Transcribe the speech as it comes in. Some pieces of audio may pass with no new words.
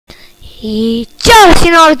I ćao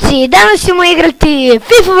sinovci, danas ćemo igrati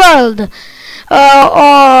FIFA World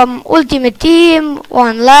Ultimate Team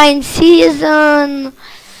Online Season.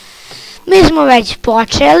 Mi smo već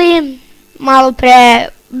počeli. Malo pre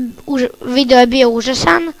video je bio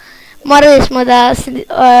užasan.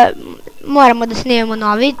 Moramo da snimemo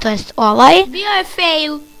novi, to jest ovaj. Bio je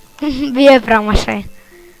fail. Bio je promašaj.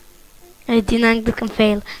 Ti na engleskom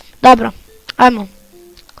fail. Dobro, ajmo.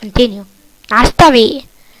 Continue. Nastavi.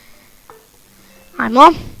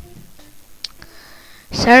 Ajmo.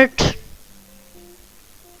 Search.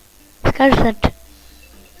 Skaži search.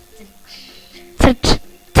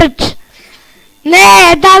 Search.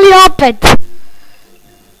 Ne, da li opet?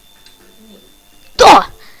 To!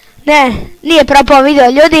 Ne, nije propao video,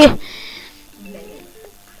 ljudi.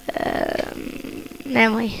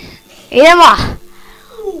 Nemoj. Idemo!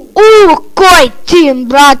 Koji tim,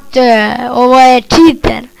 brate! Ovo je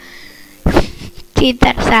cheater.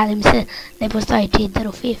 Cheater, sadim se. Ne postoji cheater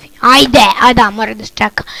u FIFA. Ajde, a da, mora da se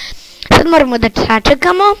čeka. Sad moramo da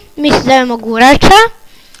sačekamo. Mi se zovemo Gurača.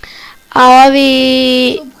 A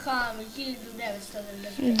ovi... Subham,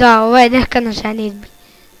 1995. Da, ovo je neka na ženitbi.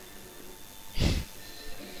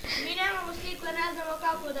 Mi nemamo sliku, ne znamo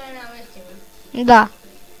kako da je namestimo. Da.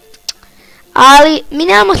 Ali, mi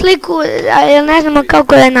nemamo sliku, ali ne znamo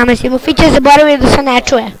kako da je namestimo. Fiće je zaboravio da se ne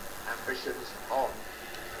čuje.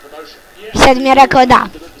 Sad mi je rekao da.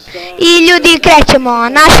 I ljudi, krećemo.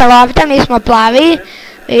 Naša lopta, mi smo plavi.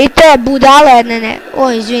 Vidite, budale, ne.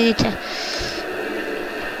 O, izvinite.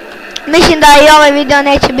 Mislim da i ovaj video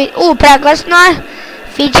neće biti preglasno.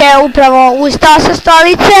 Fiće je upravo ustao sa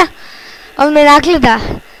stolice. On me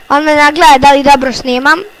nagleda. Da li dobro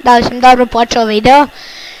snimam. Da li sam dobro počeo video.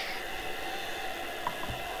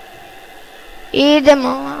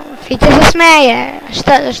 Idemo. Fiće se smeje.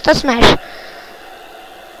 Što smeš?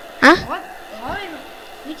 A?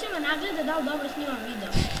 Fiće me nagleda da li dobro snimam video.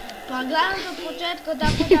 Pa gledam do početka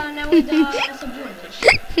tako da nemoj da se buniš.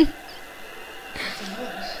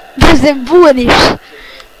 Da se buniš.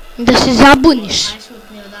 Da se zabuniš.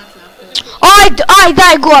 Aj,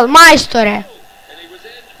 daj gol, majstore.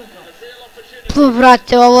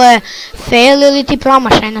 Brate, ovo je fail ili ti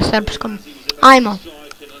promašaj na srpskom. Ajmo.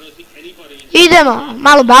 Idemo,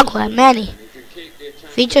 malo baguje, meni.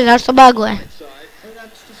 Fiće, zašto baguje?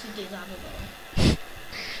 Zato što si ti zabavao.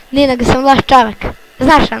 Nije nego sam vlaš čovek.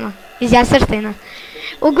 Znaš ono, iz Jasrština.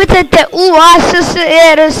 Ukucajte u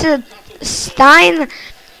ASSRS Stein.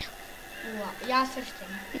 Jasrštin.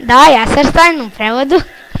 Da, Jasrštin u prevodu.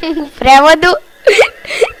 U prevodu.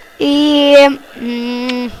 I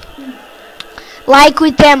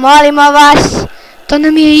lajkujte, molimo vas. To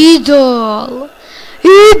nam je idol.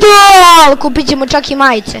 Idol! Kupit ćemo čak i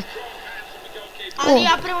majice. Ali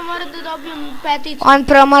ja prvo moram da dobijem peticu. On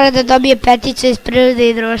prvo mora da dobije peticu iz prirode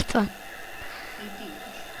i društva.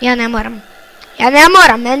 Ja ne moram.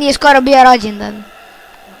 Meni je skoro bio rođendan.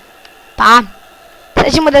 Pa.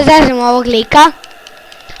 Sad ćemo da zezimo ovog lika.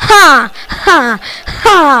 Ha!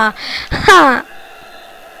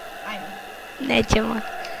 Nećemo.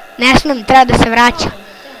 Ne smem, treba da se vraća.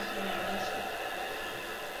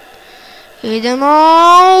 Idemo.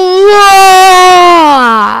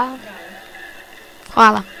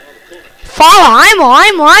 Hvala,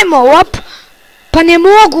 ajmo, op. Pa ne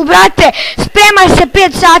mogu, brate, spremaj se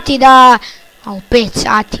 5 sati da... 5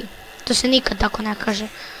 sati, to se nikad tako ne kaže.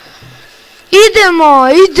 Idemo,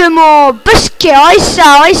 prske,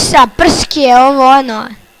 ojsa, prske, ovo ono.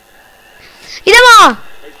 Idemo!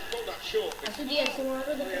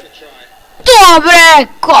 Dobre,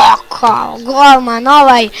 kako, golman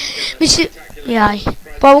ovaj. Mislim,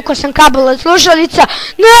 povukao sam kabel od slušalica.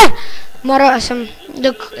 Ne! Morao sam,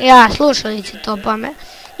 slušalice to pome.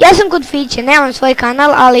 Ja sam kod Fiće, nemam svoj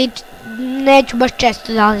kanal, ali neću baš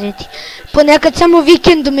često dolaziti. Ponekad samo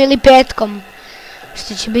vikendom ili petkom.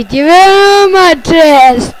 Što će biti veoma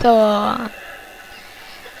često.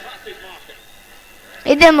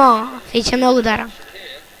 Idemo, Fiće me udara.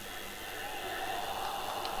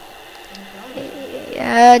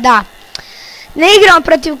 Da. Ne igramo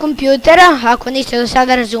protiv kompjutera, ako niste do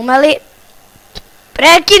sada razumeli.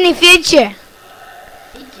 Prekini, Fiće.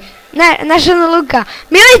 Ne, naša Luka.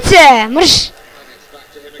 Milice, mrš.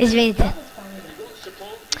 Izvinite.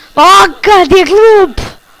 O, kad je glup.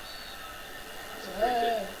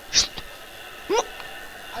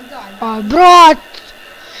 A, brat.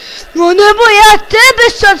 No, nemoj ja tebe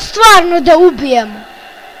sad stvarno da ubijem.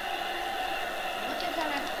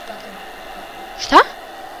 Šta?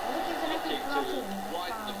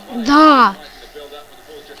 Da.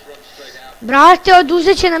 Brate,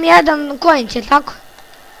 oduzet će nam jedan coinc, je tako?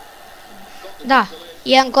 Da,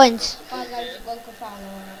 jedan coinc. Pa znači koliko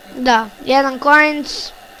fanova. Da. Da, 1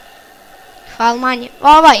 coins. Faul manje.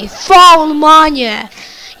 Ovaj, faul manje.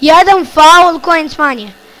 1 faul, coins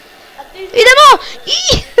manje. Idemo!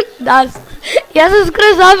 Da, ja sam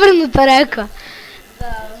skroz zavrnuto rekao. Da,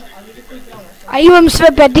 a vidi koji promaš. A imam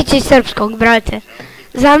sve petiće iz srpskog, brate.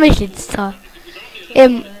 Zamislite to.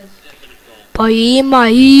 Pa ima.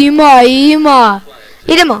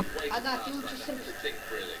 Idemo. A da, ti uči srpski.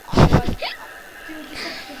 Ti uči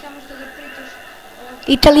srpski samo što ga pričaš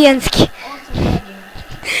Italijanski. 8 godina.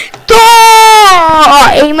 To!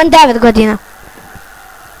 Imam 9 godina.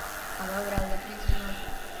 A dobro, ali ga pričaš znaš.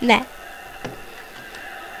 Ne.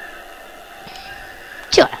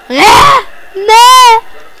 Čura. Ne!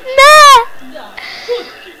 Da.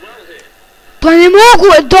 Pa ne mogu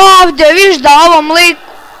odavde, viš da ovom liku.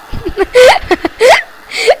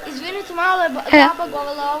 Izvinite, malo je baba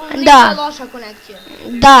govala ovom liku Da. je loša konekcija.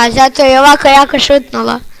 Da, zato je ovako jako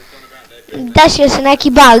šutnula. Desio se neki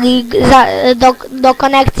bug i do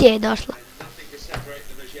konekcije je došlo.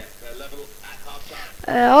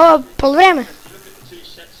 Ovo polovreme.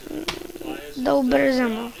 Da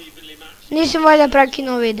ubrzamo. Nisam valjda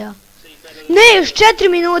prekinuo video. Ne, još 4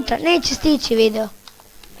 minuta, neće stići video.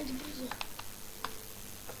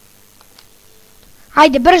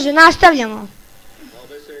 Ajde, brzo, nastavljamo.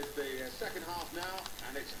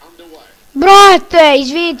 Brate,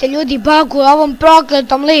 izvinite ljudi, bagu ovom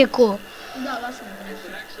prokletom liku. Da, baš sam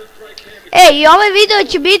Ej, ovaj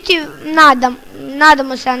video će biti,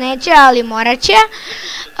 nadamo se, a neće, ali morat će,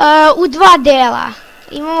 u 2 dela.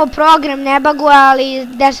 Imamo program, ne bagu, ali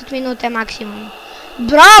 10 minuta je maksimum.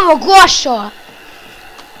 Bravo, Gošo!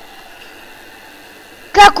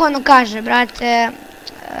 Kako ono kaže, brate?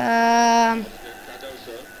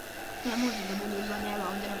 Ne može da bude u 2 dela,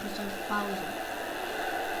 ovdje napisam pauza.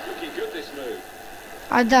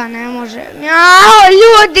 A da, ne može. Jao,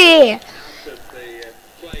 ljudi!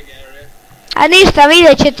 A ništa,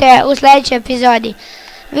 vidjet ćete u sljedećoj epizodi.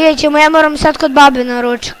 Vidjet ćemo, ja moram sad kod babe na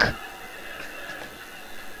ručak.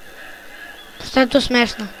 Šta je to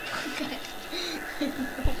smešno?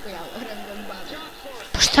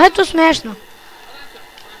 Pa šta je to smešno?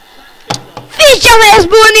 Fića me je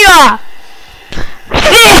zbunio!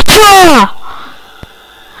 Fića!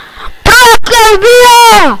 Proklet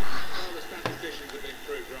bio!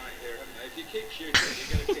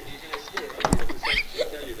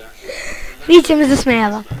 Fića me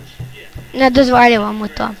zasmijela. Ne dozvoljavam mu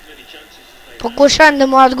to. Pokušavam da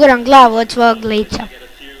mu odguram glavu od svog lica.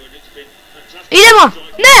 Idemo!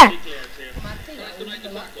 Ne!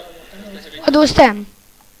 Odustajem.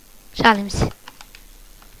 Šalim se.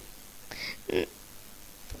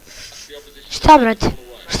 Šta, brate?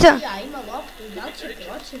 Šta? Ja ima loptu, da li će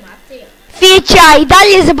proći Mateja? Fića, i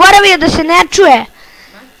dalje je zaboravio da se ne čuje.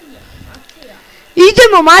 Mateja.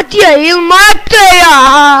 Idemo, Matija ili Mateja!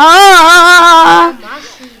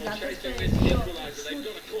 Maši, zato što je bio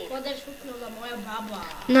šut. Kod je šutnula moja baba.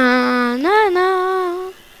 Na.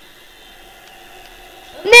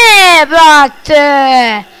 Ne,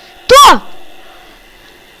 brate! To!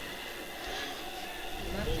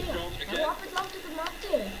 Mateja, evo opet loptu kod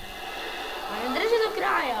Mateje. A ne drži do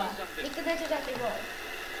kraja. Nikad neće dati gol.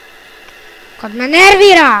 Kad me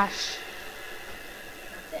nerviraš!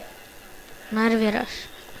 Nerviraš.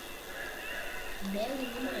 Beli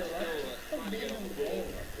imaju loptu. Beli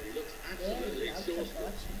imaju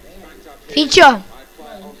loptu. Fićo!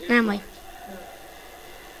 Nemoj.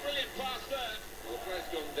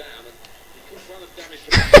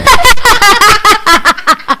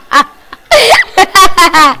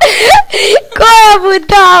 Koja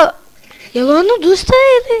budala! Jel on odustaje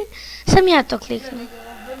ili sam ja to kliknuo?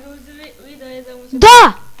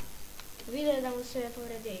 Da! Vidio je da mu se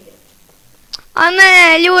povredio igre. A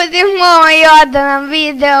ne, ljudi moji, oda nam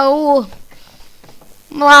video u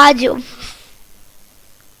mlađu.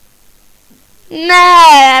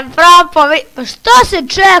 Ne, propao, pa što se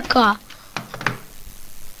čeka?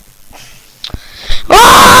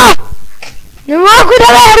 Ne mogu da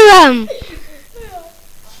verujem!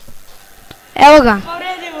 Evo ga.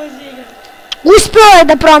 Povredimo se igre. Uspio je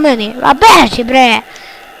da promeni. A beži bre.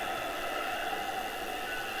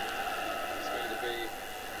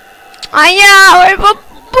 A ja,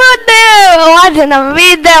 bude, ode nam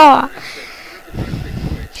video.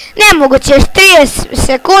 Nemoguće, još 30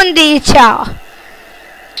 sekundi i čao.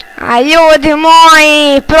 A ljudi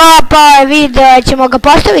moji, propao je video, ćemo ga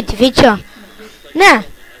postaviti, Fićo? Ne.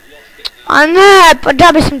 A ne, pa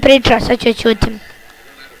džabe sam pričao, sad ću čutim.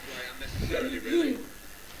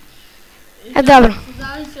 Dobro.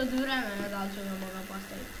 Zavisi od vremena da li ćemo ga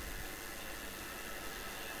postaviti.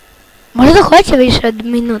 Možda hoće više od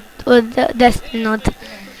 10 minuta.